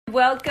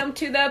Welcome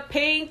to the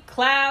Pink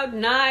Cloud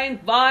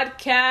 9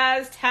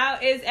 podcast. How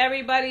is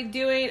everybody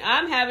doing?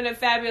 I'm having a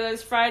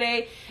fabulous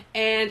Friday,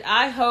 and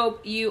I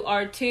hope you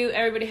are too.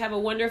 Everybody have a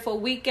wonderful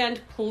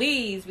weekend.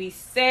 Please be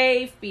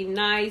safe, be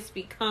nice,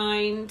 be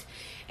kind.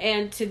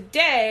 And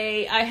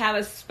today I have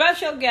a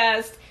special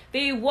guest,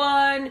 the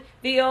one,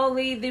 the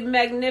only, the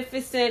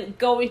magnificent,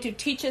 going to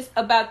teach us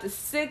about the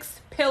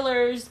 6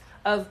 pillars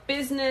of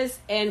business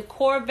and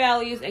core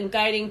values and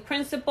guiding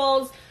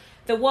principles.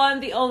 The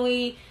one, the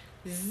only,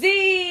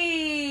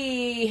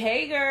 Z.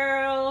 Hey,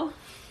 girl.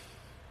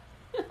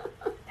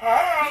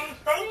 Hey,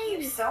 thank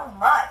you so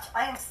much.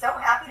 I am so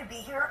happy to be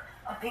here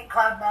on Pink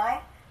Cloud 9.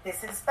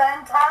 This is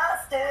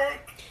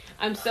fantastic.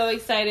 I'm so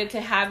excited to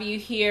have you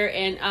here.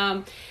 And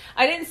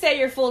I didn't say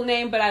your full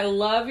name, but I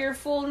love your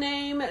full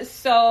name.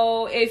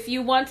 So if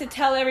you want to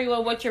tell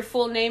everyone what your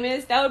full name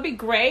is, that would be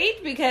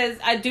great, because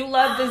I do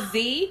love the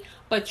Z,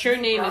 but your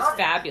name is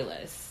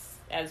fabulous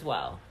as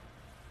well.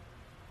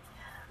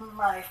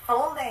 My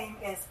full name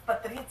is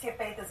Patricia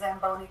Peita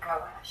Zamboni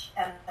Kawash,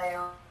 and I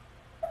am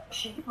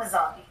Sheikh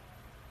Mazami.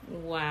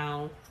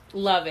 Wow.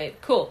 Love it.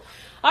 Cool.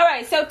 All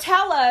right. So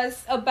tell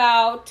us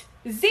about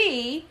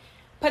Z,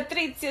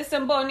 Patricia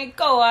Zamboni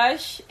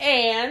Kawash,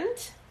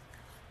 and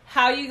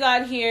how you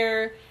got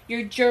here,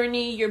 your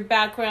journey, your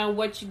background,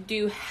 what you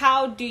do.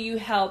 How do you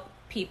help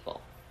people?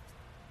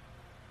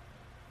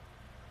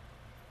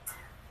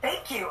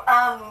 Thank you.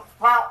 Well,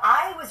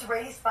 I was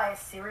raised by a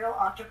serial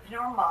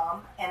entrepreneur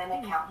mom and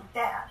an accountant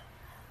dad,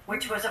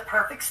 which was a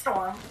perfect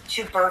storm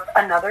to birth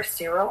another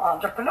serial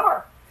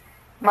entrepreneur.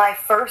 My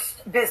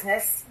first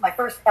business, my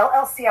first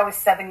LLC, I was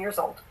 7 years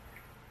old.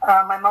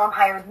 My mom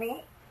hired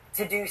me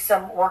to do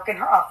some work in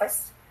her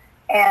office,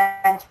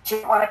 and she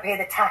didn't want to pay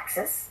the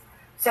taxes.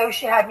 So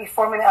she had me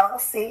form an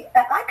LLC,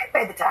 and I could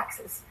pay the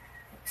taxes.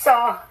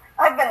 So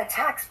I've been a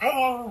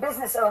tax-paying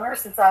business owner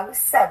since I was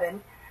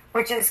 7,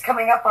 which is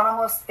coming up on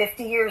almost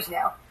 50 years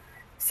now.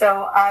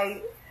 So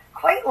I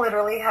quite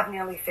literally have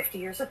nearly 50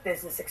 years of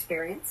business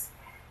experience,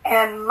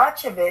 and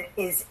much of it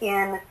is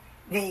in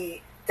the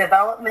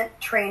development,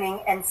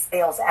 training, and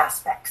sales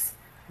aspects.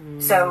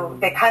 So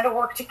they kind of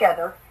work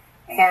together,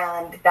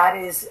 and that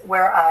is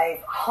where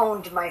I've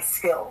honed my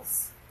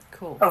skills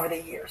over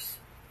the years.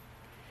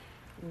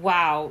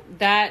 Wow,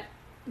 that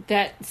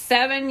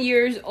 7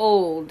 years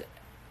old,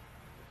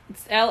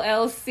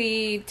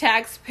 LLC,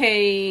 tax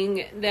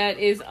paying, that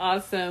is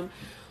awesome.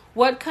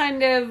 What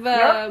kind of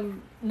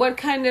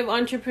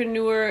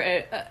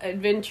entrepreneur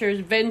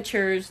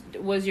ventures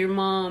was your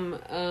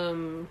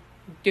mom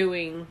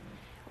doing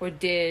or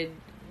did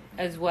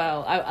as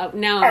well?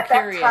 Now I'm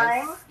curious.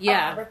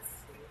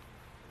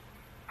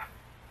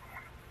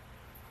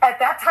 At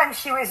that time,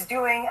 she was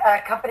doing a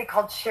company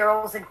called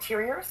Cheryl's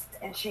Interiors,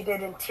 and she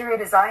did interior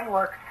design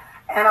work,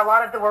 and a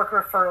lot of the work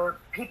were for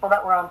people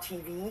that were on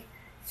TV.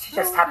 She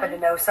just happened to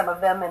know some of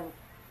them, and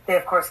they,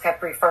 of course,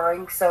 kept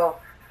referring. So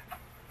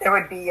there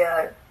would be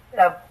a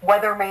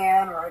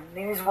weatherman or a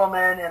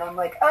newswoman, and I'm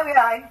like, oh,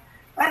 yeah,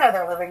 I know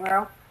their living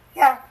room.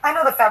 Yeah, I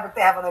know the fabric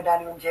they have on their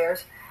dining room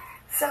chairs.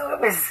 So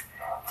it was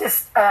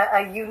just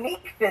a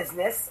unique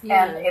business,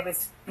 and it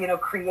was,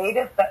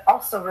 creative, but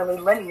also really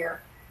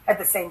linear at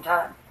the same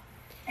time.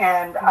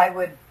 And I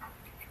would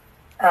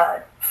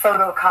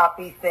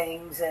photocopy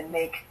things and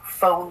make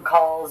phone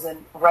calls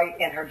and write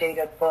in her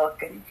data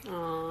book and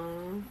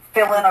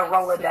fill in a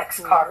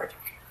Rolodex card.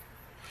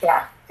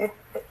 Yeah,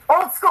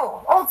 old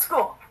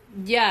school.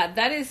 Yeah,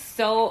 that is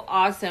so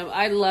awesome.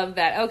 I love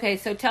that. Okay,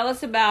 so tell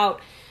us about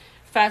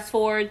fast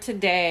forward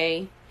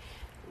today.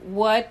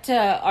 What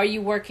are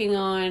you working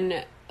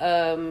on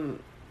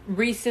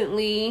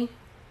recently?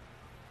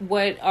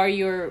 What are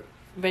your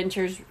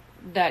ventures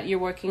that you're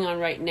working on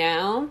right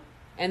now?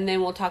 And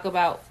then we'll talk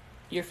about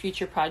your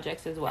future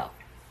projects as well.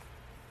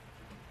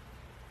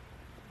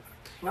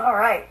 All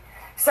right.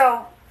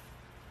 So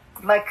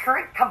my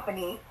current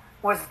company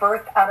was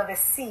birthed out of a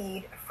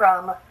seed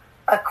from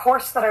a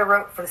course that I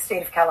wrote for the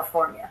state of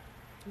California.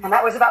 And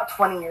that was about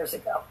 20 years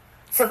ago.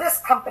 So this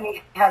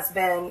company has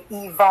been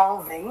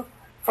evolving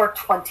for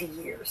 20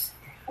 years.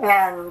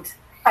 And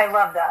I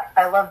love that.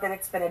 I love that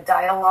it's been a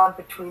dialogue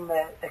between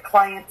the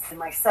clients and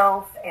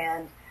myself,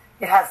 and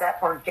it has that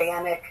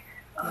organic,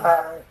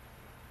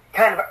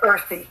 kind of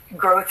earthy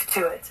growth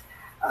to it.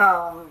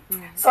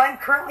 So I'm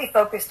currently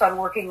focused on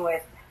working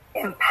with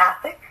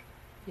empathic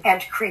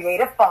and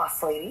creative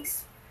boss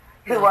ladies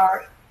who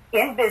are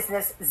in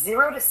business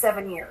 0 to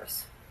 7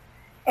 years.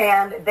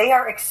 And they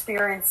are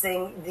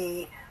experiencing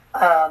the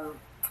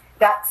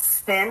that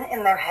spin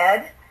in their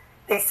head.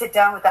 They sit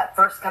down with that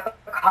first cup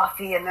of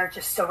coffee and they're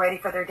just so ready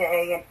for their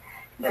day, and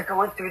they're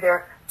going through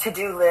their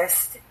to-do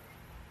list.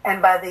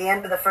 And by the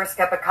end of the first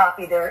cup of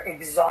coffee, they're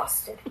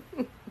exhausted.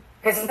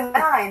 Because in their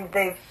mind,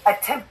 they've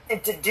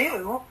attempted to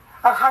do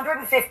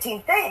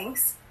 115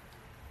 things.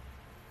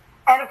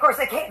 And of course,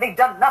 they've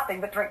done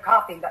nothing but drink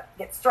coffee and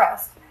get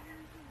stressed.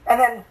 And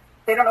then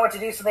they don't know what to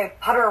do, so they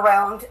putter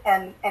around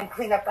and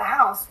clean up the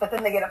house, but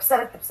then they get upset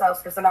at themselves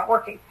because they're not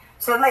working.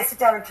 So then they sit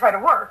down and try to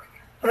work,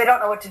 but they don't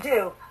know what to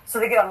do. So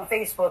they get on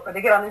Facebook or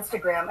they get on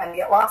Instagram and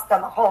get lost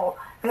down the hole.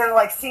 And then they're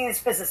like, see,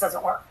 this business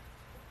doesn't work.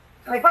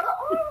 I'm like,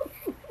 well,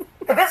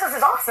 the business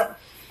is awesome.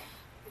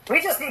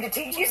 We just need to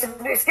teach you some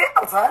new skills,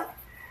 huh?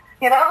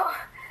 You know?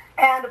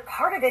 And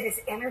part of it is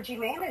energy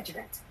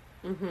management.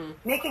 Mm-hmm.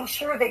 Making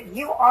sure that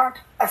you aren't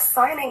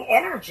assigning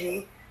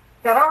energy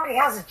that already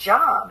has a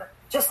job,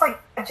 just like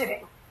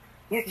budgeting.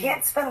 You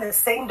can't spend the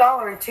same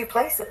dollar in two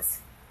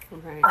places.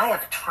 Right. I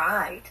have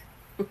tried.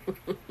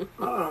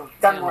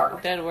 Doesn't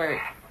work. Doesn't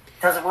work.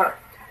 Doesn't work.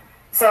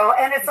 So,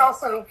 and it's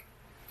also,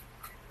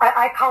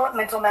 I call it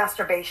mental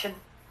masturbation,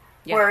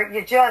 where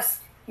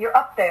you're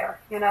up there,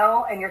 you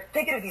know, and you're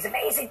thinking of these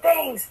amazing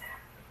things,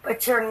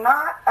 but you're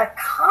not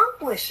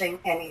accomplishing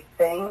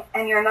anything,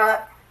 and you're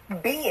not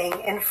being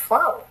in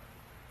flow.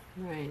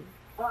 Right.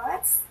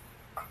 Well,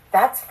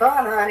 that's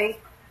fun, honey.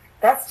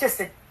 That's just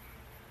a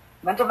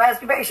mental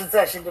masturbation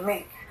session to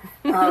me.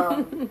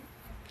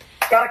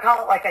 Gotta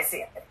call it like I see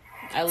it.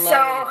 I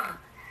love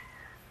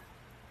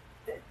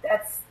it.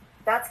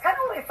 That's kind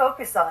of what I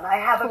focus on. I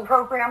have a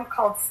program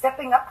called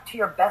Stepping Up to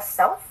Your Best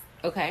Self.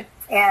 Okay.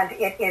 And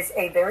it is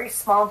a very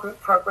small group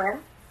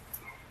program.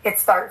 It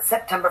starts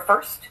September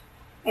 1st,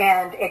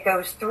 and it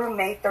goes through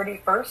May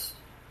 31st.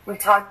 We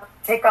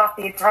take off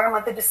the entire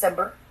month of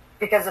December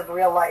because of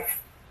real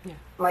life. Yeah.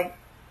 I'm like,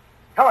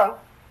 hello,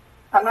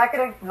 I'm not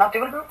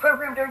doing a group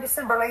program during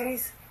December,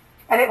 ladies.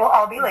 And it will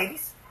all be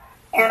ladies.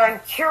 And I'm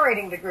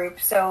curating the group,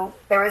 so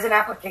there is an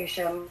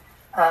application.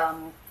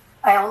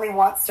 I only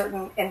want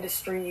certain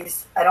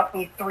industries. I don't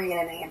need 3 in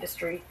any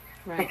industry,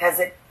 because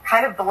it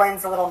kind of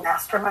blends a little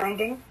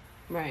masterminding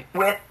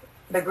with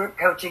the group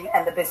coaching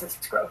and the business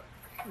growth.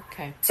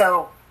 Okay.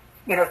 So,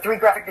 3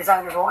 graphic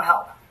designers won't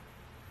help.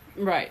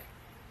 Right.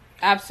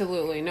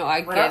 Absolutely. No,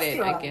 I get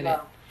it.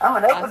 I'm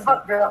an open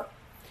book, girl.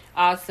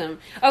 Awesome.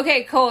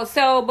 Okay, cool.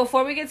 So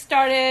before we get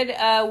started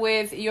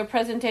with your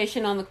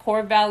presentation on the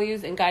core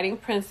values and guiding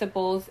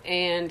principles,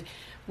 and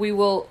we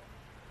will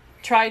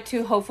try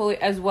to hopefully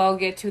as well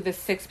get to the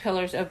 6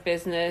 pillars of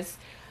business,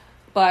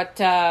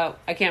 but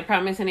I can't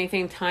promise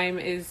anything. Time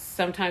is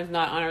sometimes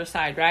not on our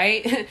side,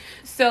 right?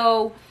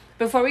 So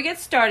before we get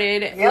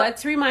started,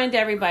 let's remind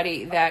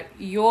everybody that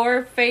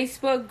your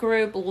Facebook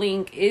group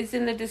link is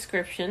in the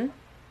description,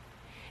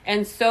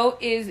 and so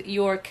is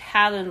your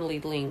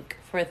Calendly link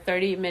for a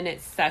 30-minute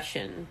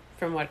session,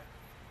 from what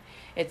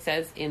it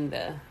says in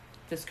the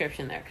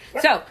description there.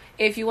 Yep. So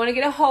if you want to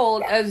get a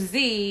hold of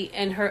Z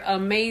and her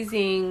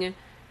amazing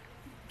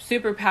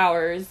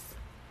superpowers,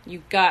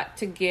 you got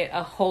to get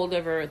a hold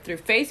of her through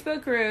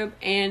Facebook group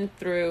and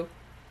through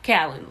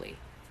Calendly.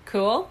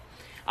 Cool?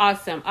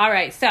 Awesome. All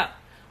right. So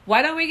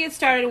why don't we get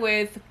started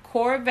with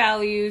core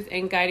values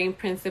and guiding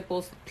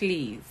principles,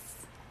 please?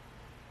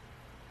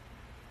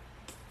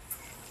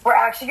 We're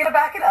actually going to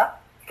back it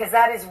up, because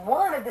that is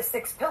one of the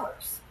 6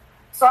 pillars.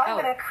 So I'm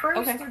going to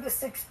cruise through the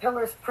 6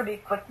 pillars pretty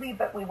quickly,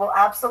 but we will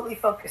absolutely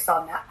focus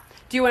on that.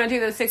 Do you want to do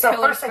the 6 pillars?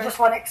 So first, I just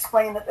want to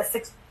explain that the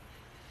 6...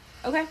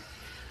 Okay.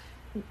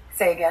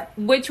 Say again.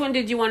 Which one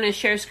did you want to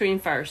share screen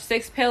first?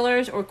 6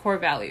 pillars or core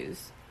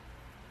values?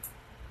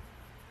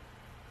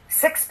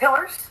 6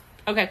 pillars.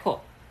 Okay,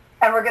 cool.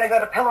 And we're going to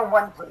go to pillar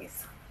 1,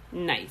 please.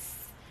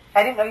 Nice.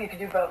 I didn't know you could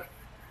do both.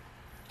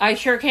 I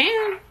sure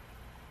can.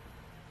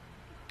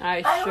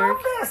 I sure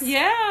love this.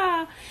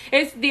 Yeah.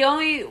 It's the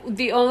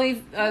only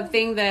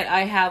thing that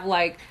I have,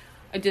 like,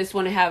 I just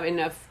want to have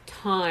enough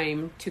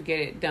time to get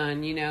it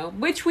done,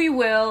 which we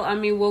will. I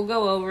mean, we'll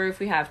go over if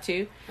we have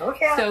to.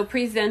 Okay. So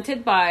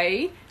presented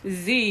by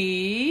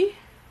Z,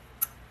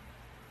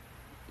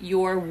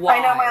 your why.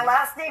 I know my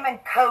last name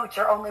and coach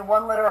are only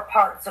 1 letter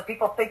apart, so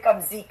people think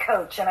I'm Z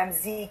Coach and I'm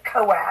Z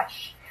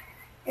Coash.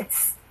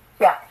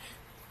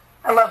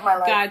 I love my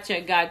life.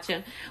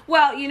 Gotcha.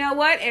 Well, you know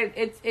what?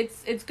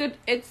 It's good.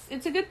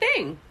 It's a good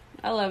thing.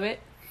 I love it.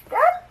 Yeah.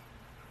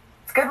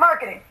 It's good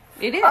marketing.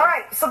 It is. All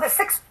right. So the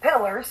 6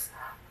 pillars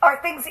are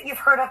things that you've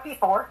heard of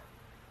before,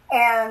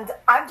 and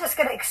I'm just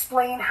going to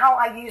explain how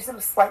I use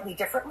them slightly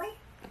differently,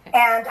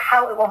 and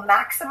how it will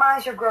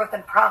maximize your growth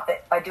and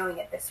profit by doing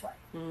it this way.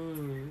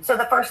 Mm. So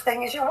the first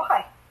thing is your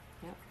why.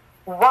 Yep.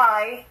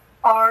 Why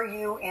are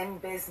you in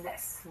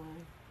business?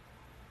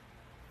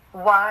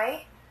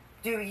 Why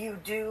do you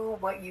do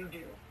what you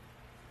do?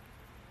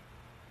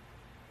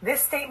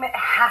 This statement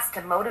has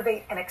to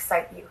motivate and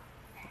excite you.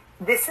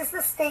 This is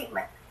the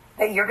statement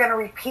that you're going to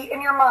repeat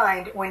in your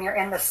mind when you're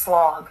in the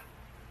slog.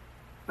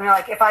 When you're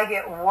like, if I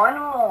get one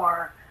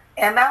more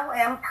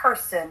MLM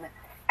person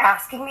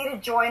asking me to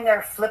join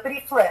their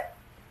flippity flip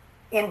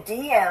in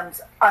DMs,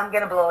 I'm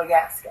going to blow a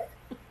gasket.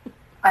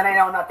 And I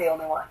know I'm not the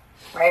only one,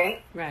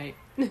 right? Right.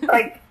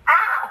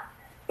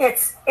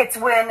 It's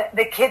when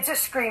the kids are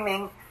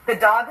screaming, the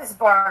dog is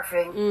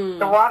barfing,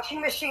 the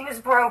washing machine is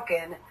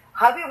broken,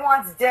 hubby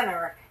wants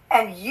dinner,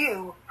 and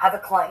you have a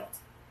client.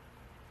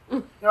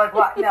 You're like,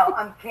 what? No,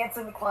 I'm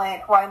canceling the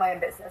client. Why am I in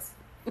business?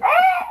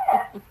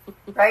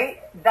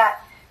 Right?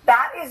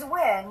 That is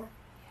when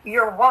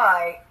your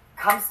why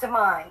comes to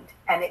mind,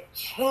 and it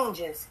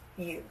changes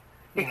you,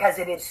 because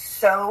it is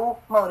so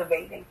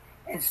motivating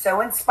and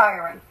so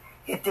inspiring.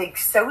 It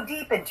digs so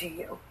deep into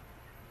you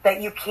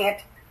that you can't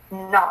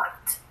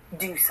not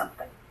do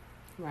something.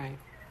 Right.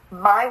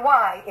 My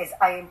why is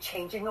I am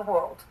changing the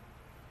world,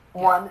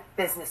 one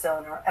business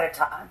owner at a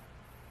time.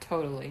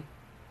 Totally.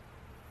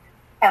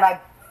 And I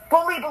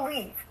fully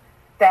believe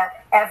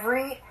that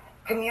every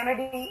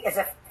community is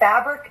a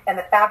fabric, and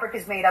the fabric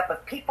is made up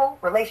of people,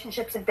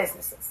 relationships, and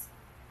businesses.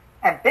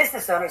 And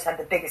business owners have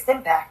the biggest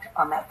impact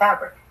on that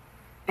fabric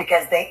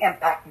because they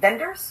impact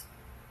vendors,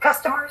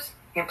 customers,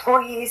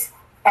 employees,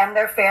 and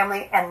their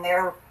family and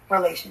their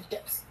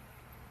relationships.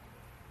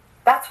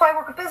 That's why I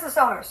work with business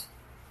owners.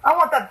 I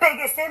want the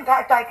biggest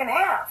impact I can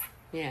have.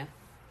 Yeah.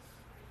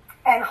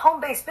 And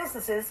home-based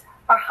businesses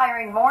are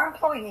hiring more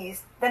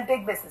employees than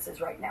big businesses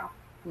right now,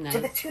 Nice.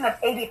 to the tune of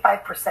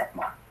 85%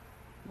 more.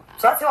 Wow.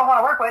 So that's who I want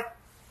to work with.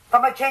 If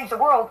I'm going to change the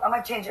world, I'm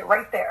going to change it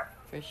right there.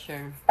 For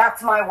sure.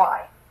 That's my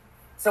why.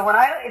 So when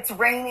it's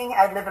raining,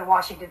 I live in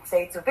Washington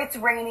State, so if it's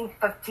raining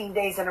 15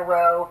 days in a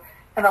row,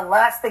 and the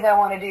last thing I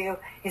want to do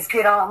is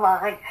get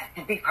online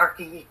and be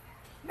perky,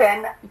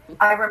 then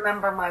I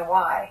remember my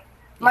why.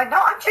 I'm like, no,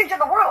 I'm changing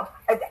the world.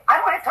 I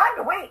don't have time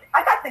to wait.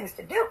 I got things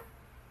to do.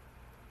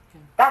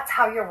 That's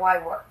how your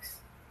why works.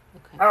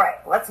 Okay. All right,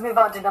 let's move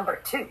on to number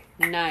 2.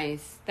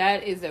 Nice.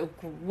 That is a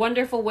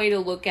wonderful way to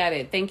look at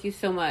it. Thank you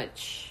so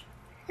much.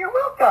 You're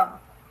welcome.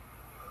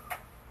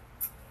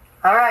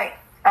 All right,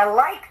 I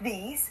like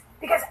these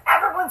because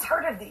everyone's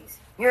heard of these.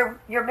 Your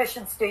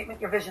mission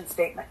statement, your vision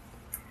statement.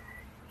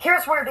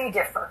 Here's where they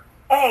differ.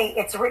 A,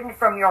 it's written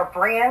from your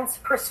brand's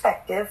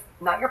perspective,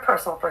 not your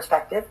personal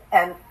perspective.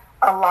 And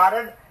a lot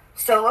of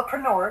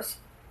solopreneurs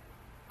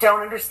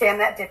don't understand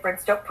that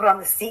difference, don't put on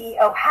the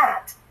CEO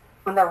hat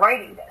when they're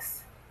writing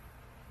this.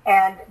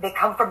 And they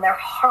come from their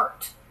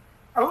heart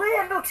a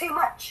little too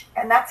much.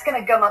 And that's going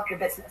to gum up your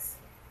business.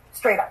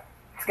 Straight up.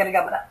 It's going to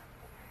gum it up.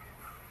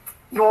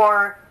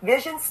 Your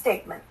vision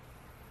statement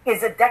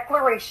is a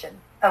declaration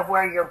of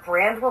where your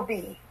brand will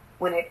be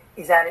when it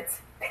is at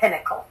its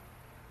pinnacle.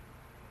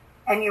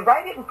 And you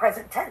write it in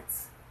present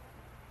tense.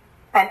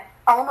 And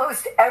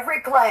almost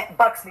every client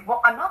bucks me. Well,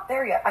 I'm not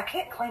there yet. I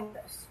can't claim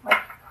this. Like,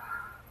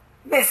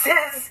 this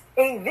is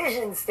a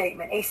vision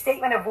statement, a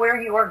statement of where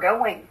you are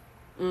going.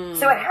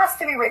 So it has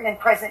to be written in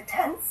present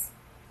tense.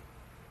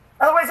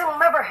 Otherwise, it will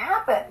never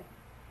happen.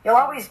 You'll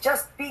always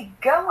just be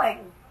going.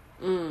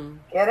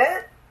 Get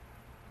it?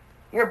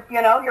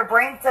 Your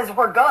brain says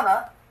we're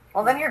gonna.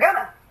 Well, then you're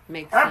gonna.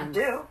 Makes and sense.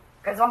 I do,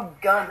 because I'm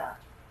gonna.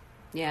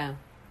 Yeah.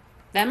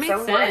 That makes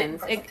So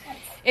sense.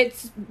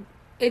 It's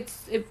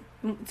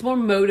more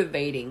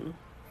motivating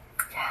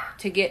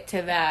to get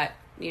to that,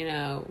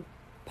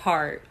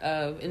 part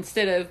of,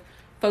 instead of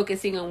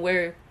focusing on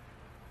where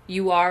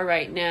you are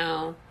right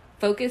now,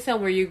 focus on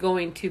where you're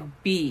going to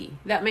be.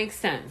 That makes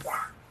sense.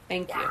 Yeah.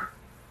 Thank you.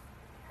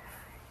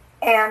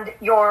 And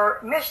your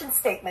mission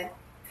statement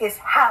is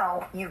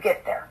how you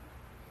get there.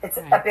 It's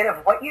a bit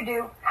of what you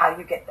do, how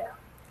you get there.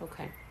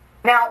 Okay.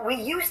 Now, we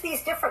use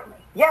these differently.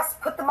 Yes,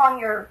 put them on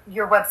your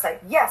website.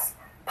 Yes,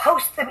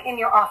 post them in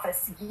your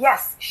office.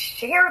 Yes,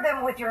 share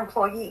them with your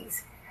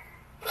employees.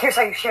 Here's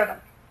how you share them.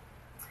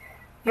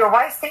 Your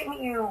why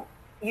statement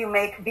you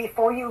make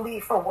before you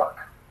leave for work.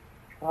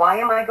 Why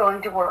am I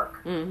going to work?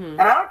 And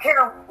I don't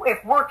care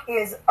if work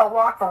is a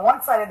walk from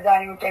one side of the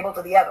dining room table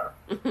to the other.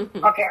 I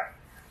don't care.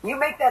 You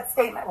make that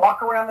statement.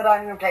 Walk around the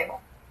dining room table.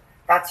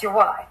 That's your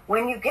why.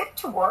 When you get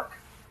to work,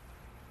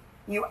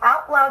 you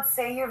out loud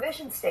say your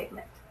vision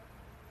statement.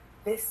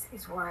 This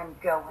is where I'm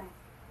going.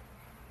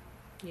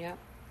 Yeah.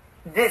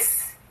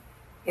 This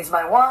is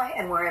my why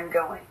and where I'm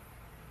going.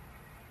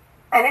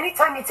 And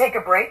anytime you take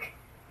a break,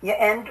 you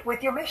end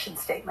with your mission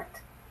statement.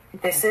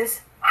 This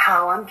is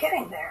how I'm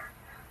getting there.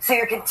 So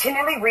you're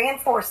continually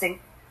reinforcing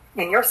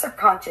in your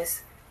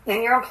subconscious,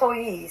 in your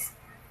employees,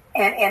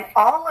 and in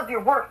all of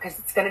your work, because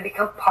it's going to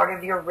become part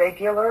of your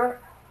regular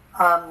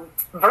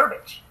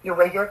verbiage, your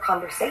regular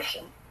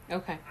conversation.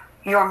 Okay.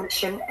 Your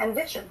mission and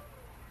vision.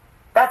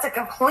 That's a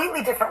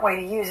completely different way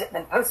to use it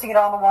than posting it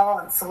on the wall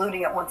and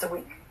saluting it once a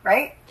week,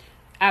 right?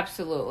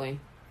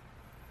 Absolutely.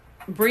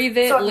 Breathe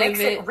it, so it live makes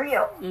it.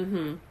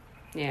 real.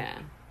 Yeah.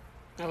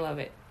 I love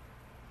it.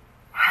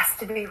 Has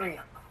to be real.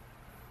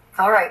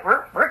 All right,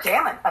 we're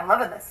jamming. I'm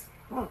loving this.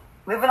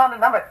 Moving on to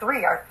number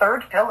 3, our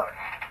third pillar.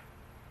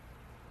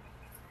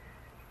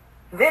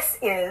 This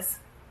is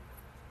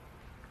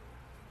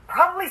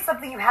probably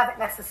something you haven't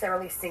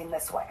necessarily seen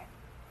this way.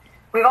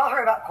 We've all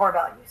heard about core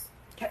values.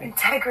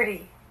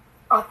 Integrity,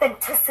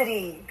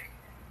 authenticity,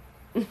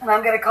 and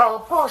I'm going to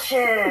call it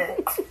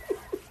bullshit.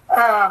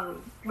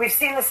 We've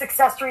seen the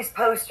Success Stories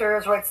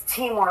posters where it's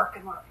teamwork,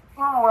 and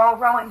we're all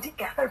rowing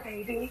together,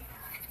 baby.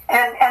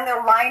 And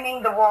they're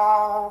lining the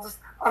walls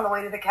on the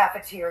way to the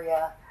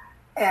cafeteria,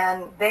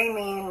 and they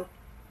mean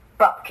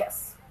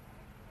bupkis.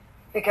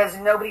 Because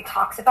nobody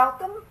talks about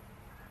them,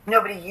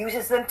 nobody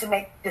uses them to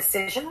make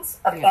decisions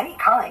of any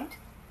kind.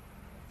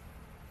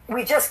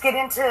 We just get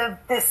into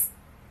this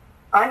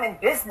I'm in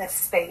business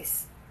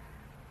space.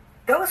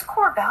 Those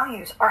core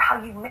values are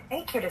how you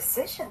make your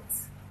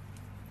decisions.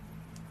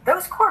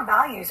 Those core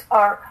values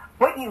are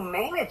what you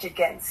manage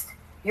against,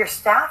 your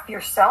staff,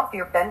 yourself,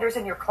 your vendors,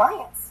 and your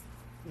clients.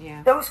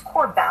 Yeah. Those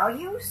core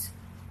values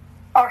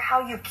are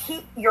how you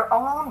keep your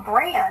own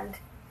brand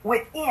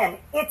within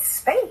its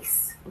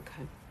space.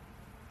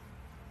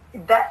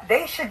 Okay. That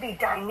they should be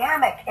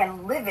dynamic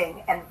and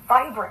living and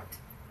vibrant.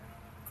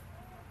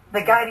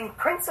 The guiding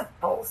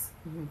principles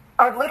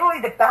are literally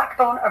the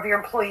backbone of your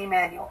employee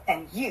manual,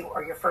 and you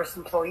are your first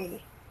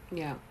employee.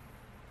 Yeah.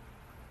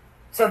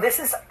 So this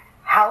is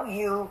how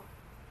you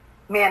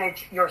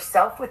manage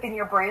yourself within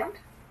your brand,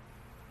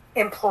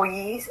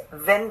 employees,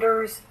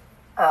 vendors,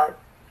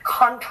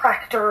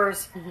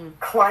 contractors,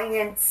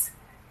 clients,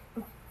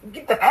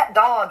 the pet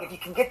dog, if you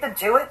can get them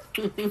to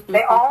it.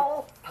 They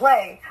all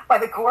play by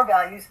the core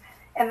values,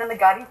 and then the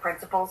guiding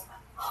principles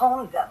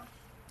hone them.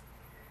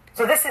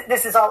 So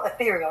this is all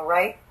ethereal,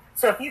 right?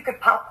 So if you could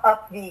pop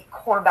up the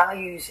core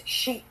values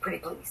sheet, pretty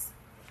please.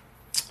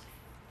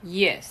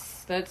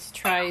 Yes. Let's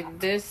try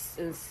this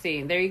and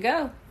see. There you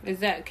go.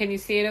 Can you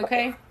see it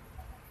okay?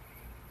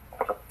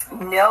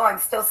 No, I'm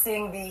still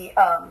seeing the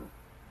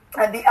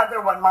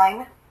other one,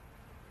 mine,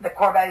 the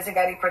core values and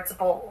guiding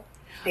principle,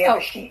 the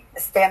other sheet, the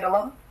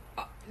standalone.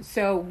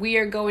 So we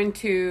are going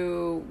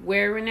to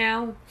where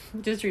now?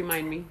 Just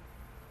remind me.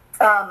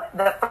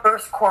 The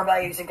first core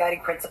values and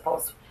guiding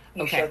principles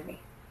you showed me.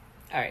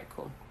 All right,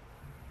 cool.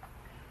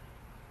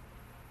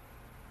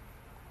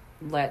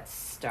 Let's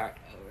start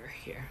over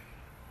here.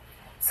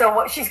 So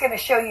what she's going to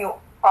show you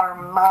are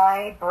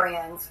my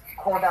brand's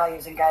core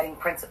values and guiding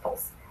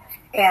principles.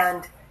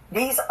 And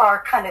these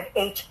are kind of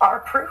HR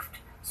proofed.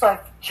 So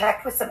I've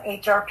checked with some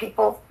HR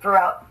people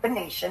throughout the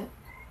nation.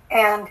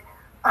 And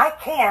I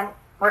can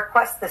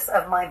request this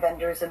of my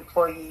vendors,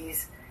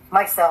 employees,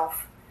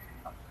 myself.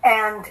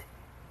 And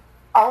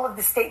all of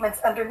the statements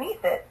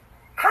underneath it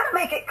kind of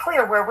make it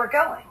clear where we're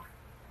going.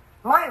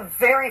 My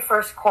very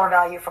first core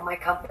value for my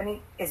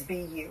company is be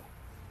you.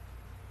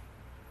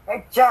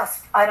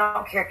 I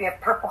don't care if you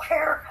have purple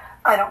hair.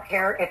 I don't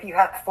care if you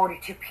have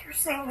 42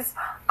 piercings.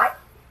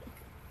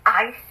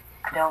 I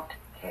don't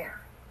care.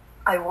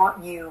 I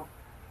want you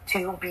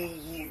to be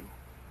you.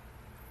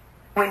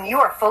 When you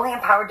are fully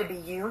empowered to be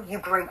you, you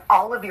bring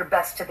all of your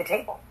best to the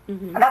table.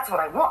 And that's what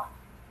I want.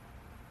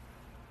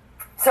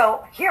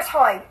 So here's how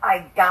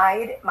I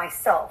guide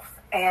myself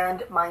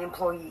and my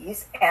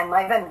employees and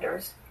my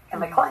vendors and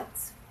my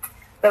clients.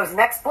 Those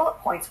next bullet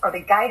points are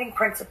the guiding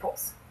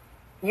principles.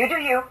 You do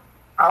you,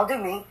 I'll do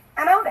me,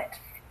 and own it.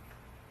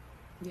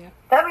 Yeah.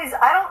 That means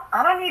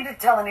I don't need to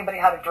tell anybody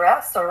how to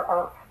dress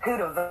or who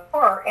to vote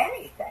or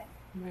anything.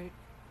 Right.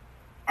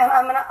 And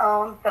I'm going to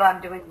own that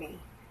I'm doing me.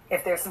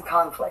 If there's some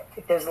conflict,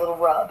 if there's a little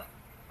rub,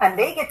 and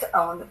they get to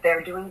own that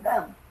they're doing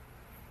them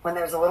when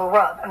there's a little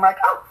rub. I'm like,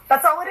 oh,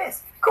 that's all it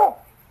is.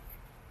 Cool.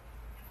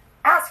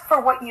 Ask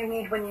for what you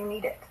need when you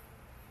need it.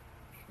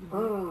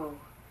 Ooh.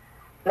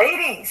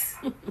 Ladies,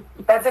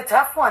 that's a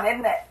tough one,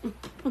 isn't it?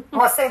 I'm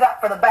going to say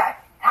that for the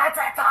back. That's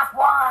a tough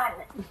one.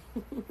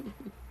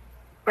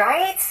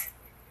 Right?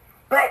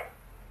 But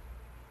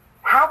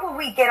how will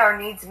we get our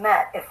needs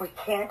met if we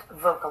can't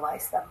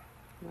vocalize them?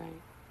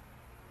 Right.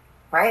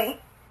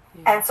 Right?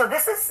 Yeah. And so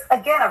this is,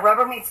 again, a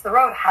rubber meets the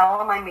road. How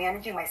am I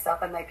managing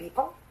myself and my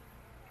people?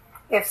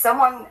 If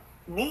someone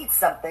needs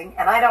something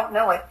and I don't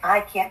know it, I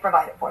can't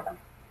provide it for them.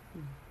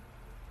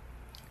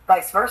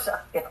 Vice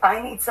versa. If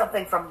I need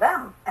something from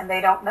them and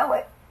they don't know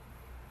it,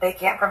 they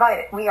can't provide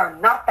it. We are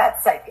not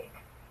that psychic.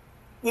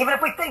 Even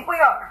if we think we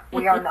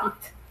are not.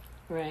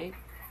 Right.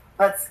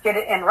 Let's get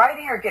it in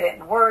writing or get it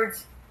in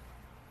words.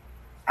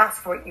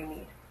 Ask for what you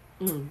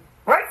need.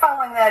 Right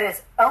following that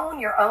is own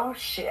your own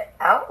shit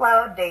out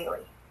loud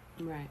daily.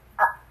 Right.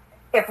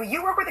 If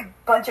you work with a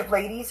bunch of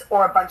ladies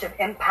or a bunch of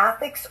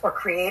empathics or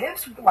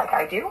creatives, like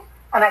I do,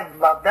 and I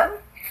love them,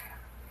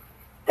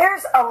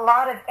 there's a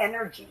lot of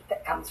energy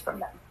that comes from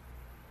them.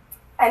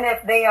 And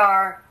if they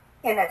are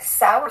in a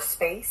sour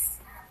space,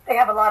 they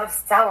have a lot of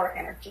sour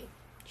energy.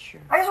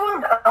 Sure. I just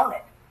want them to own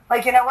it.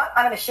 Like, you know what?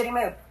 I'm in a shitty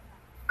mood.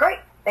 Great.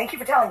 Thank you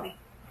for telling me.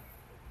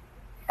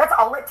 That's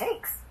all it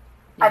takes.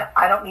 Yeah.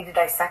 I don't need to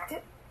dissect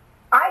it.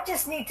 I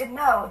just need to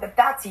know that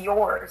that's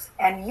yours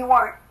and you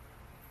aren't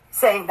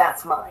saying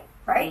that's mine,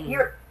 right?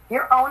 You're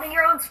owning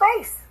your own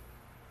space.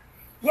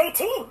 Yay,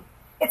 team.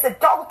 It's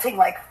adulting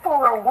like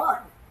 401.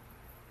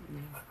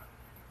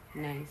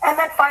 Nice. And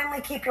then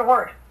finally, keep your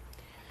word.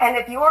 And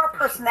if you're a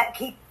person that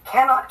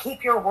cannot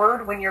keep your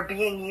word when you're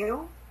being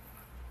you,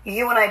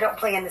 you and I don't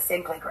play in the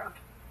same playground.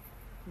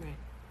 Right.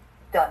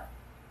 Done.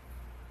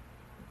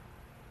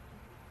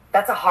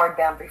 That's a hard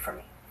boundary for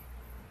me.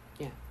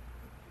 Yeah.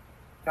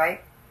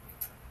 Right?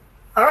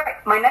 All right.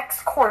 My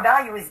next core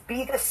value is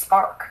be the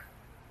spark.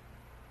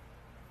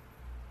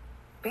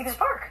 Be the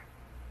spark.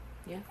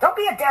 Yeah. Don't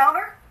be a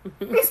downer.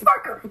 Be a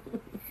sparker.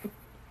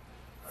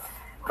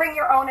 Bring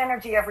your own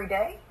energy every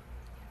day.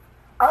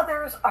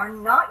 Others are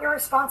not your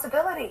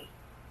responsibility.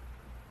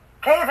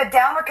 Okay, if a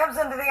downer comes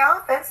into the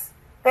office,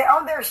 they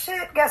own their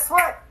shit, guess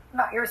what?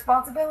 Not your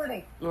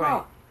responsibility. Right.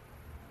 No.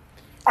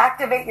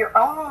 Activate your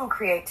own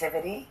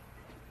creativity.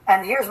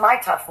 And here's my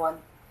tough one.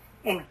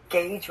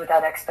 Engage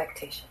without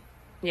expectation.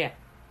 Yeah,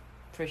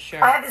 for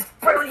sure. I have this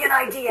brilliant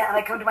idea, and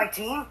I come to my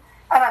team,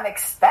 and I'm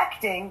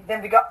expecting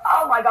them to go,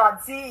 "Oh my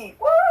God, Z,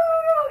 woo,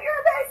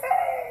 you're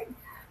amazing,"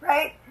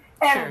 right?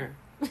 And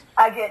Sure.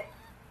 I get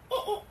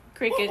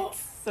Crickets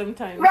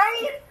sometimes.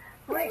 right,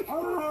 like,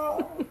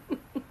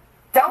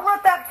 don't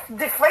let that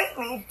deflate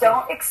me.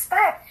 Don't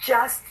expect,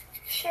 just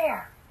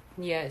share.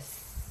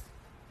 Yes.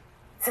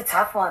 It's a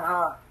tough one,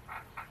 huh?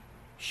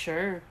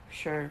 Sure.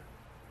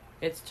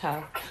 It's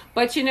tough.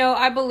 But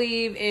I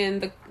believe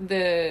in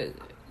the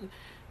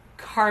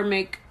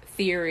karmic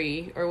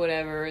theory or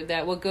whatever,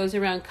 that what goes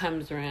around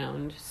comes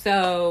around.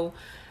 So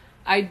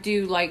I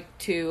do like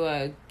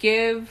to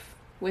give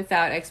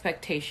without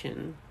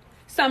expectation.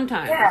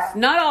 Sometimes. Yeah.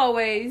 Not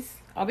always,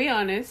 I'll be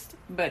honest,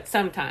 but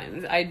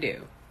sometimes I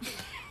do.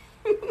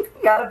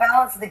 Gotta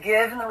balance the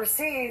give and the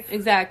receive.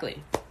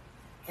 Exactly.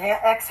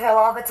 Can't exhale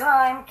all the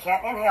time.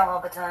 Can't inhale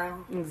all the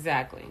time.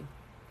 Exactly.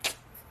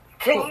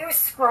 Can you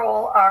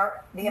scroll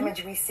the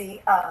image we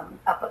see up?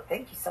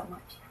 Thank you so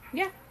much.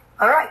 Yeah.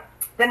 All right.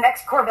 The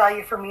next core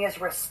value for me is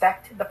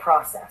respect the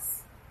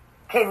process.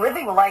 Okay,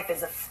 living life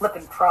is a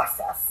flipping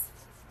process.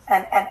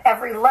 And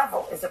every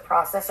level is a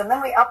process. And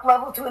then we up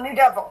level to a new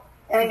level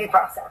and a new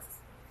process.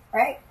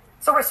 Right?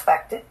 So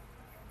respect it.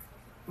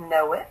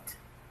 Know it.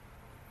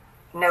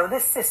 Know the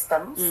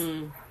systems.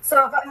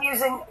 So if I'm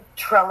using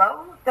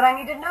Trello, then I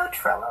need to know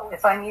Trello.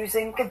 If I'm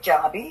using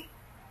Kajabi,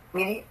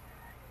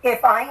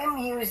 if I am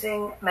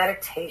using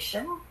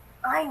meditation,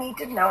 I need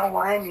to know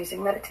why I'm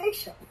using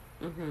meditation.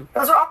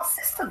 Those are all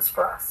systems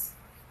for us.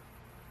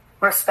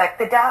 Respect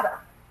the data.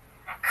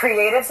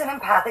 Creatives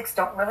and empathics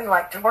don't really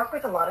like to work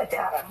with a lot of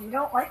data. We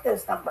don't like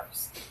those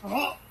numbers.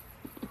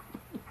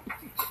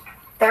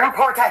 They're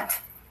important.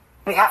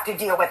 We have to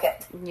deal with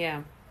it.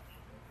 Yeah.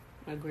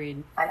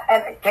 Agreed.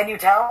 And can you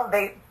tell?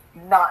 They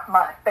not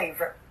my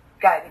favorite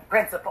guiding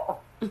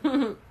principle.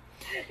 And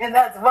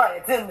that's why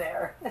it's in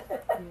there.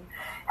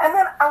 And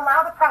then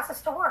allow the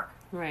process to work.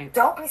 Right.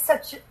 Don't be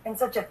in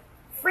such a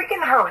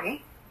freaking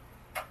hurry.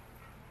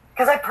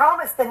 Because I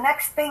promise the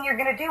next thing you're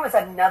going to do is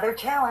another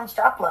challenge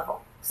to up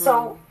level.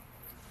 So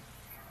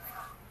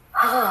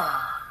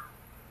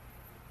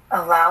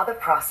allow the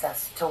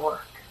process to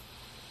work.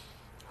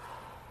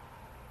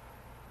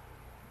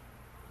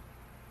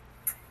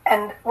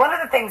 And one of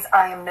the things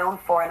I am known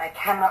for and I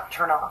cannot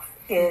turn off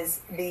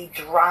is the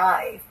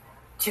drive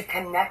to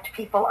connect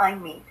people I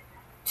meet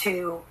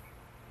to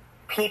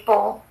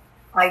people,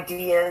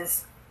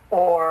 ideas,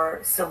 or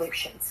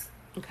solutions.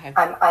 Okay.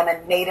 I'm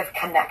a native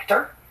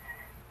connector.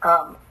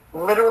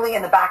 Literally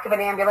in the back of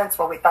an ambulance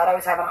while we thought I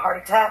was having a heart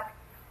attack,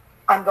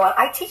 I'm going,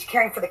 I teach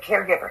caring for the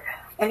caregiver.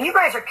 And you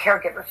guys are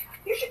caregivers.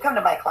 You should come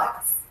to my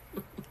class.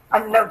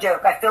 I'm no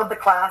joke. I filled the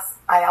class.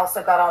 I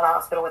also got out of the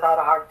hospital without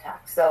a heart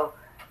attack. So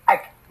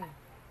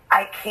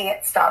I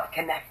can't stop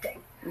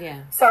connecting.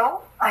 Yeah.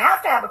 So I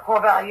have to have a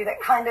core value that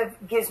kind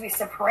of gives me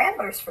some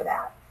parameters for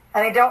that.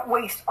 And I don't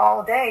waste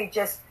all day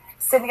just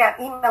sending out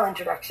email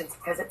introductions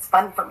because it's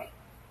fun for me.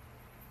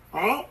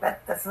 Right?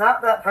 That's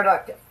not that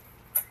productive.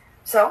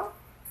 So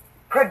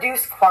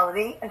produce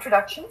quality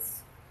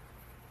introductions.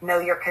 Know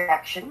your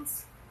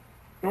connections.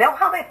 Know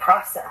how they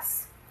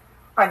process.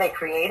 Are they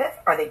creative?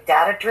 Are they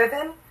data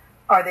driven?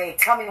 Are they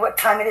tell me what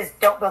time it is,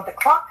 don't build the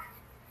clock?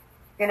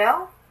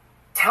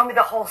 Tell me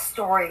the whole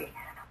story.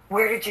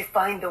 Where did you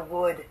find the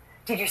wood?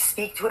 Did you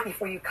speak to it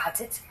before you cut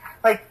it?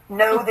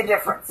 Know the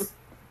difference.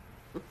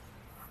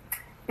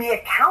 Be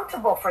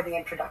accountable for the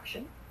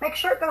introduction. Make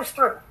sure it goes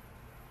through.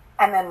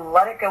 And then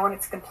let it go when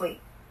it's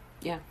complete.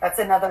 Yeah. That's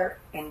another,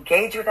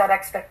 engage with that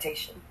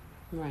expectation.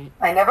 Right.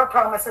 I never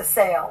promise a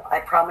sale. I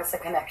promise a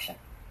connection.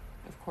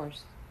 Of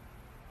course.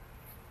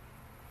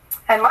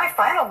 And my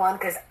final one,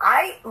 because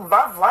I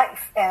love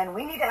life and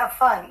we need to have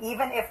fun,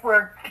 even if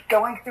we're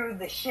going through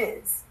the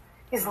shiz,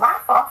 is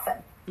laugh often.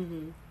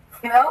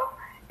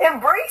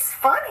 Embrace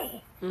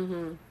funny.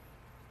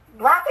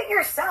 Laugh at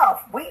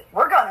yourself.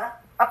 We're gonna,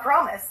 I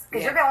promise,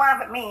 because you're gonna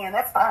laugh at me and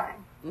that's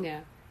fine. Yeah.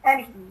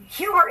 And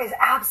humor is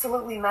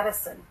absolutely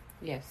medicine.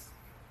 Yes.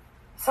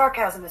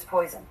 Sarcasm is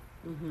poison.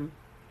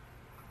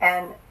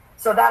 And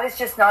so that is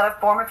just not a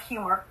form of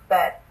humor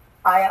that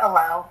I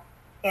allow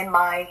in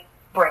my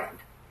brand.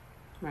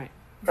 Right.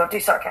 Don't do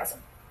sarcasm.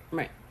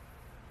 Right.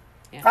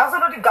 Yeah. I also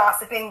don't do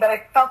gossiping, but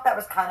I felt that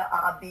was kind of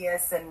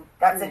obvious, and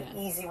that's an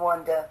easy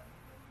one to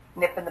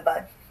nip in the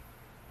bud.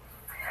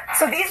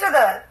 So these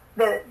are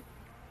the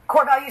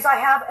core values I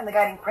have and the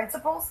guiding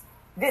principles.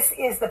 This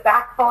is the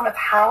backbone of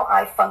how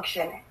I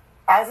function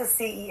as a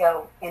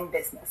CEO in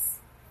business.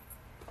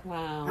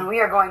 Wow. And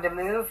we are going to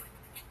move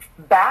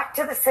back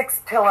to the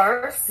 6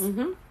 pillars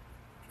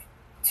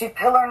to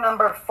pillar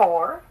number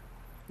 4.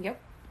 Yep.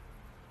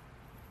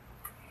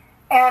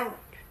 And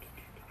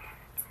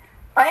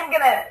I'm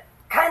going to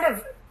kind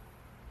of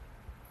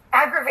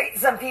aggravate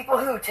some people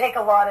who take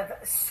a lot of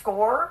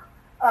SCORE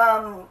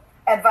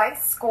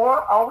advice.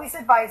 SCORE always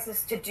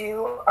advises to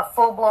do a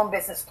full-blown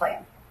business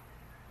plan.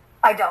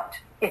 I don't.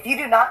 If you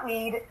do not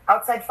need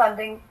outside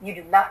funding, you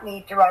do not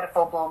need to write a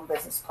full-blown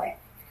business plan.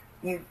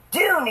 You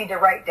do need to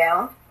write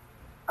down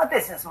a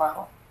business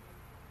model.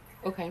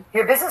 Okay.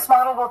 Your business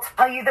model will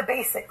tell you the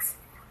basics.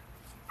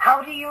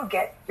 How do you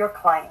get your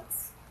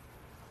clients?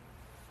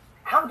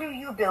 How do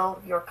you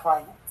build your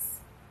clients?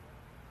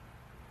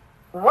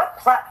 What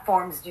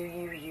platforms do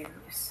you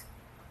use?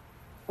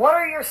 What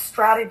are your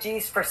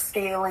strategies for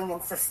scaling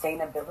and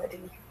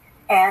sustainability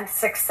and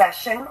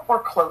succession or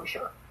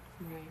closure?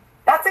 Right.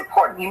 That's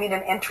important. You need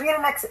an entry and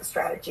an exit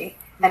strategy,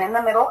 and in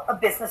the middle, a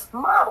business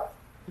model.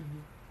 Mm-hmm.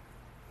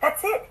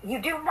 That's it.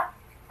 You do not,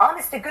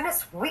 honest to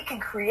goodness, we can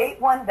create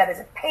one that is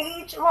a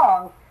page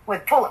long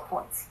with bullet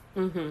points.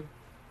 Mm-hmm.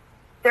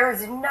 There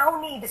is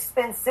no need to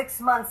spend 6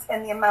 months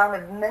and the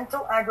amount of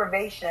mental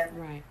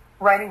aggravation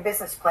writing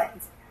business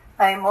plans.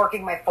 I am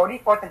working my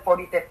 44th and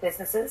 45th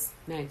businesses.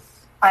 Nice.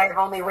 I have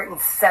only written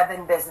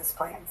 7 business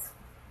plans.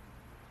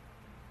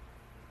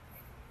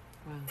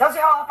 Wow. Tells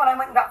you how often I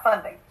went and got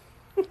funding.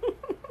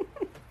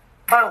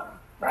 Boom,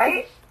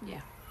 right? Yeah.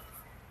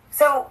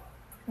 So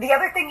the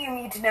other thing you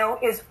need to know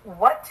is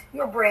what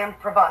your brand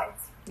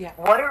provides. Yeah.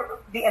 What are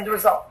the end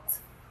results?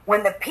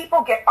 When the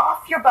people get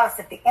off your bus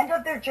at the end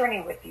of their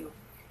journey with you,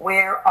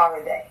 where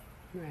are they?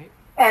 Right.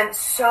 And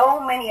so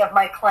many of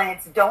my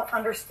clients don't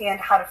understand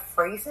how to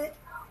phrase it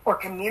or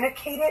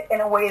communicate it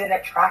in a way that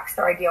attracts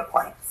their ideal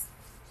clients.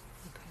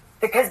 Okay.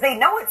 Because they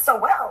know it so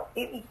well.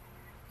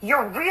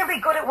 You're really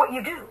good at what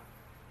you do.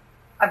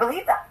 I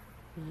believe that.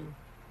 Mm-hmm.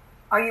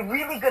 Are you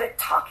really good at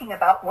talking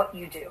about what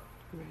you do?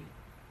 Right.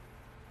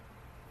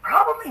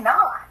 Probably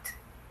not.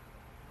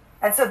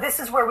 And so this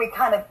is where we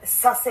kind of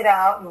suss it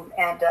out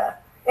and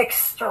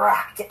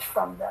extract it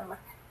from them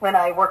when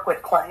I work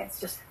with clients.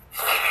 Just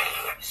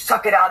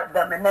suck it out of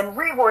them and then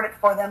reword it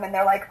for them. And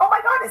they're like, oh my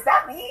God, is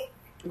that me?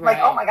 Right.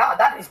 Like, oh my God,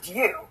 that is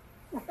you.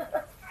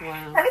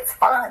 Wow. And it's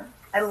fun.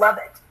 I love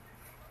it.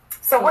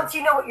 So once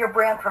you know what your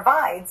brand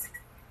provides,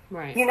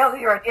 you know who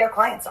your ideal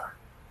clients are.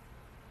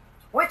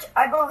 Which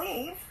I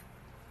believe,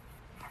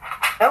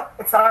 nope,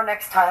 it's not our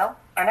next tile.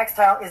 Our next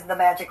tile is the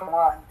magic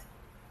wand.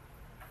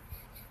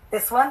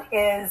 This one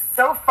is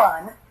so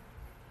fun,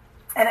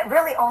 and it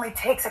really only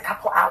takes a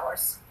couple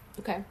hours.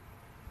 Okay.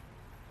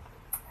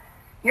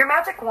 Your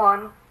magic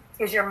wand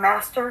is your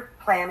master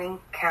planning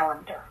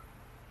calendar.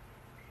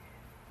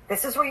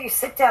 This is where you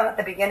sit down at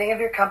the beginning of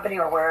your company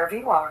or wherever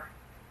you are,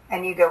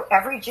 and you go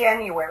every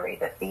January.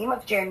 The theme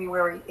of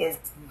January is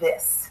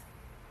this.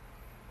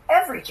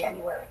 Every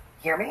January.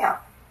 Hear me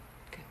out.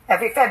 Okay.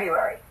 Every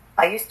February.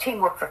 I use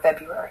teamwork for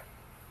February.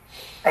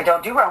 I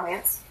don't do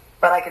romance,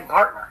 but I can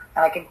partner,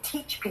 and I can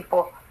teach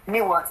people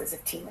nuances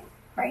of teaming,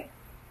 right?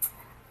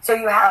 So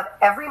you have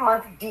every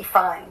month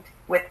defined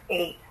with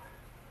a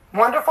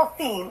wonderful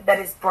theme that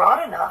is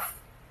broad enough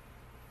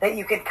that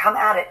you can come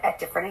at it at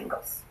different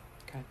angles.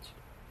 Gotcha.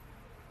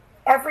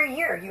 Every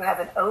year you have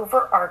an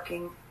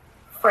overarching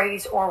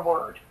phrase or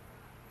word.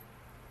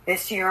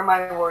 This year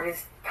my word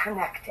is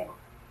connecting.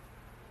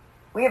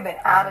 We have been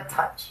out of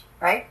touch,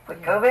 right,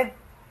 with COVID.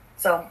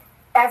 So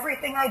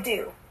everything I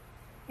do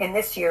in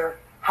this year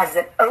has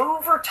an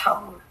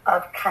overtone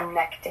of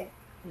connecting.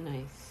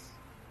 Nice.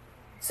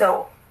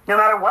 So no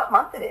matter what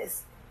month it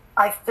is,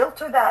 I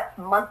filter that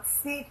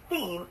monthly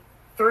theme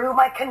through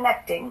my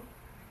connecting,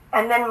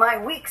 and then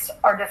my weeks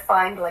are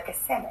defined like a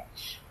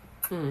sandwich.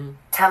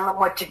 Tell them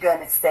what you're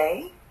going to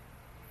say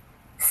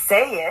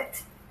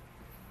it,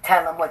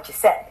 tell them what you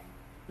said.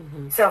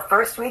 Mm-hmm. So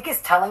first week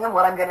is telling them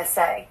what I'm going to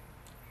say.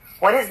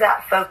 What is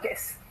that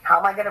focus? How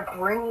am I going to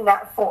bring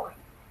that forth?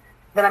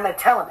 Then I'm going to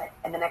tell them it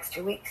in the next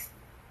 2 weeks.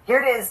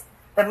 Here it is,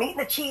 the meat and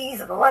the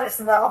cheese and the lettuce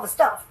and all the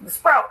stuff, the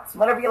sprouts,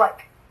 whatever you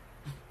like.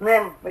 And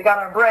then we got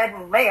our bread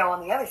and mayo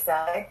on the other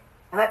side,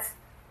 and that's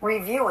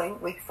reviewing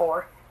week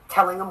 4,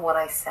 telling them what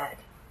I said.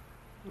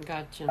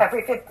 Gotcha.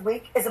 Every 5th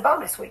week is a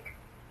bonus week.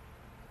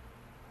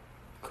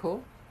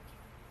 Cool.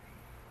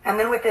 And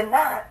then within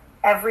that,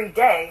 every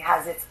day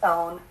has its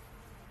own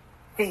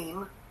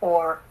theme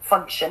or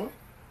function.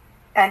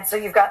 And so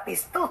you've got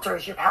these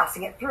filters you're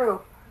passing it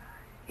through.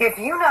 If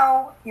you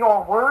know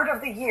your word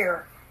of the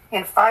year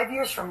in 5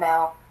 years from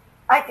now,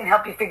 I can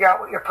help you figure out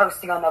what you're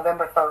posting on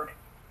November 3rd.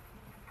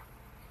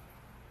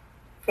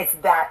 It's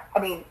that. I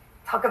mean,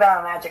 talk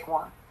about a magic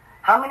wand.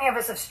 How many of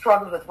us have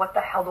struggled with what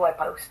the hell do I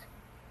post?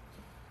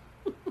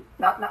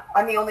 Not,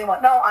 I'm the only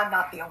one. No, I'm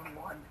not the only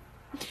one.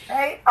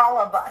 Right? All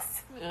of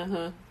us.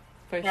 Uh-huh.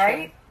 For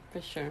right?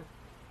 Sure. For sure.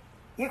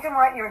 You can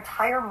write your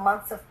entire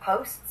months of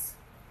posts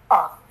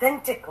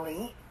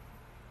authentically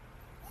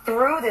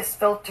through this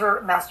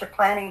filter master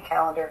planning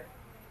calendar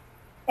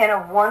in a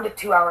 1 to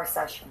 2 hour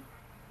session.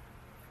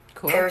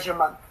 Cool. There's your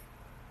month.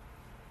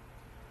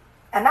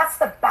 And that's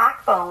the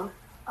backbone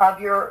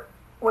of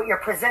what you're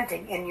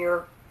presenting in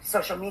your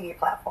social media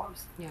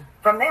platforms. Yeah.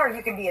 From there,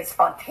 you can be as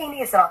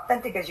spontaneous and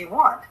authentic as you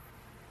want.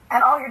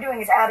 And all you're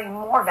doing is adding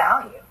more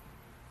value.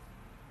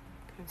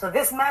 Okay. So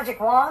this magic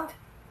wand,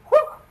 whoo,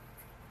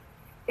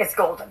 it's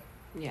golden.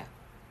 Yeah,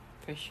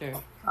 for sure.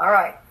 All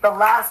right, the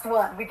last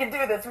one. We can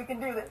do this. We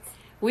can do this.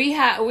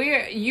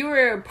 You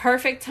were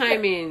perfect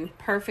timing.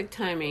 Perfect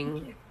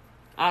timing.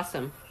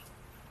 Awesome.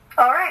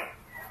 All right.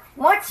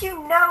 Once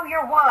you know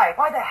your why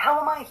the hell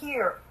am I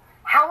here?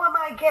 how am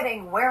I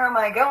getting, where am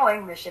I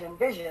going, mission and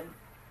vision.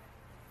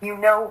 You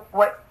know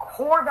what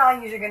core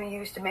values you're going to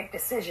use to make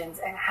decisions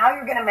and how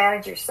you're going to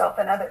manage yourself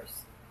and others.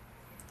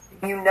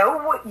 You know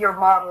what your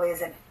model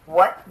is and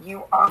what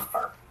you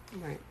offer.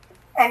 Right.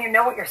 And you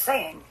know what you're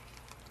saying.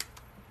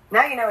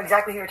 Now you know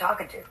exactly who you're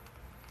talking to.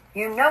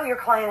 You know your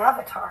client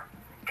avatar.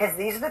 Because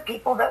these are the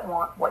people that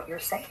want what you're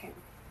saying.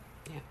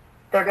 Yeah.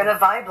 They're going to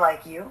vibe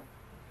like you.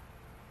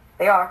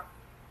 They are.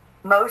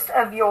 Most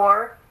of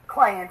your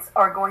clients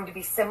are going to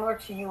be similar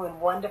to you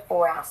in 1 to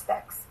 4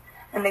 aspects.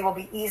 And they will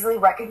be easily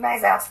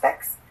recognized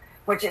aspects,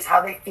 which is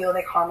how they feel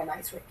they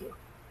harmonize with you.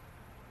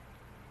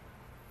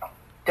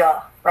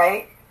 Duh,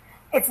 right?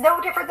 It's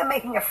no different than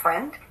making a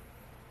friend.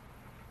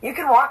 You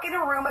can walk in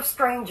a room of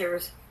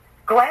strangers,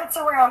 glance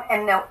around,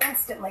 and know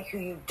instantly who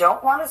you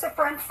don't want as a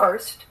friend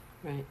first,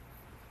 right,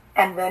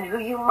 and then who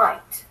you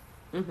might.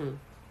 Mm-hmm.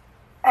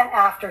 And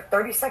after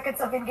 30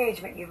 seconds of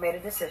engagement, you've made a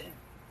decision.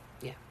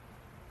 Yeah.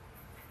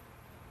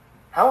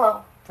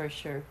 Hello. For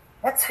sure.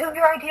 That's who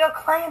your ideal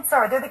clients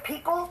are. They're the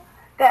people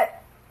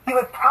that you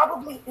would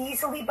probably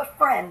easily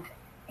befriend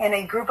in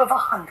a group of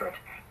 100.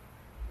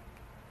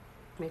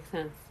 Makes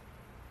sense.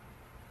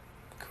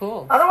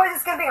 Cool. Otherwise,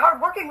 it's going to be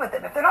hard working with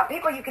them. If they're not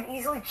people you can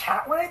easily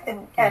chat with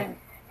and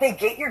they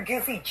get your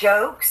goofy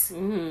jokes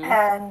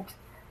and,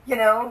 you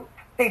know,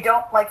 they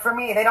don't, like for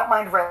me, they don't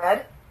mind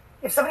red.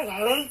 If somebody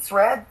hates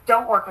red,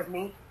 don't work with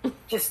me.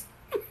 Just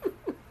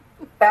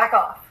back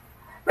off.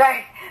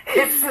 Right?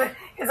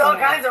 It's all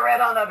kinds of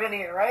red on up in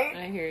here, right?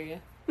 I hear you.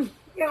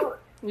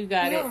 You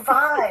got it.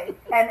 vibe.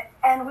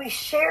 And we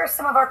share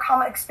some of our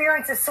common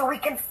experiences so we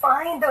can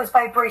find those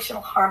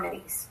vibrational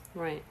harmonies.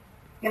 Right.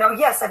 You know,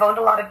 yes, I've owned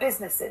a lot of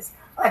businesses.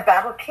 I've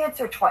battled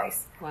cancer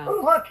twice. Wow.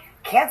 Oh, look,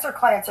 cancer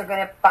clients are going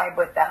to vibe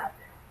with that.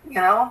 You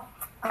know,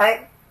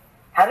 I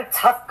had a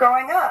tough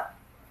growing up.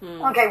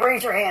 Okay,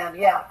 raise your hand.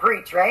 Yeah,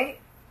 preach, right?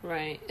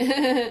 Right.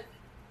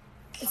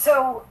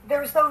 So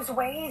there's those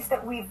ways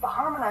that we've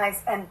harmonized,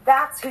 and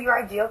that's who your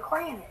ideal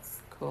client is.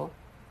 Cool.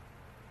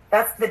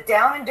 That's the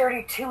down and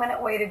dirty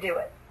 2-minute way to do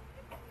it.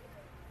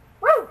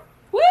 Woo!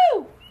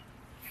 Woo!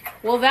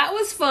 Well, that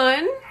was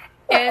fun.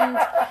 And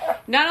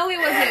not only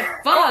was it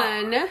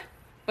fun,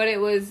 but it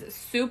was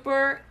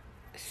super,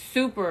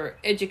 super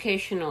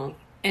educational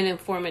and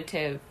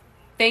informative.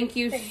 Thank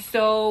you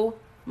so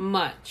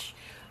much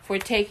for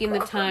taking the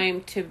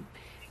time to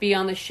be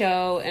on the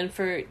show and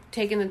for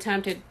taking the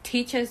time to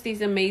teach us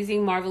these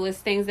amazing, marvelous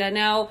things that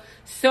now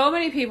so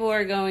many people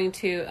are going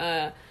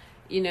to,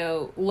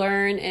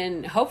 learn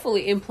and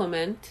hopefully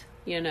implement,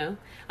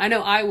 I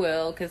know I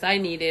will because I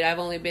need it. I've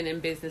only been in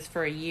business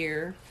for a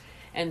year.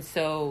 And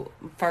so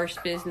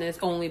first business,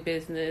 only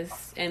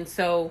business. And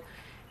so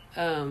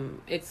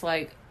it's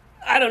like,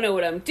 I don't know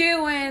what I'm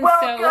doing.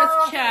 Welcome, so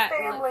let's chat.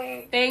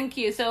 family. Thank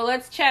you. So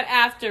let's chat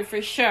after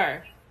for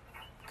sure.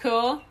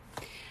 Cool?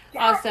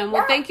 Yeah, awesome.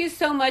 Well, yeah. thank you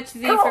so much,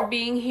 Z, Cool. for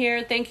being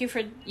here. Thank you for,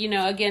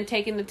 again,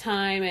 taking the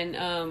time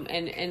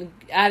and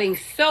adding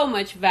so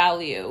much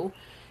value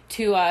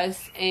to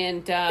us.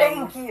 And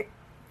Thank you.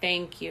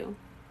 Thank you.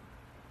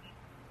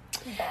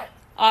 Yeah.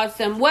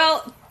 Awesome.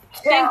 Well,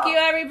 Yeah. thank you,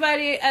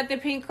 everybody at the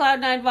Pink Cloud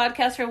 9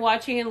 podcast for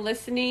watching and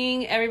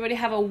listening. Everybody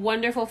have a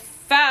wonderful,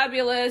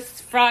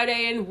 fabulous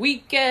Friday and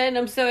weekend.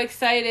 I'm so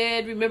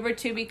excited. Remember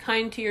to be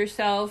kind to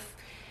yourself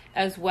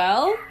as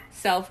well.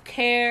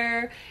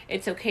 Self-care.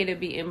 It's okay to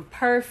be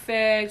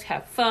imperfect.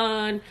 Have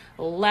fun.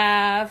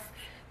 Laugh.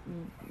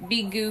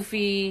 Be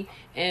goofy.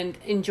 And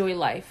enjoy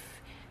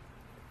life.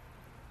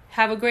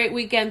 Have a great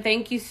weekend.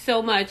 Thank you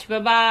so much.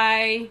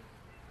 Bye-bye.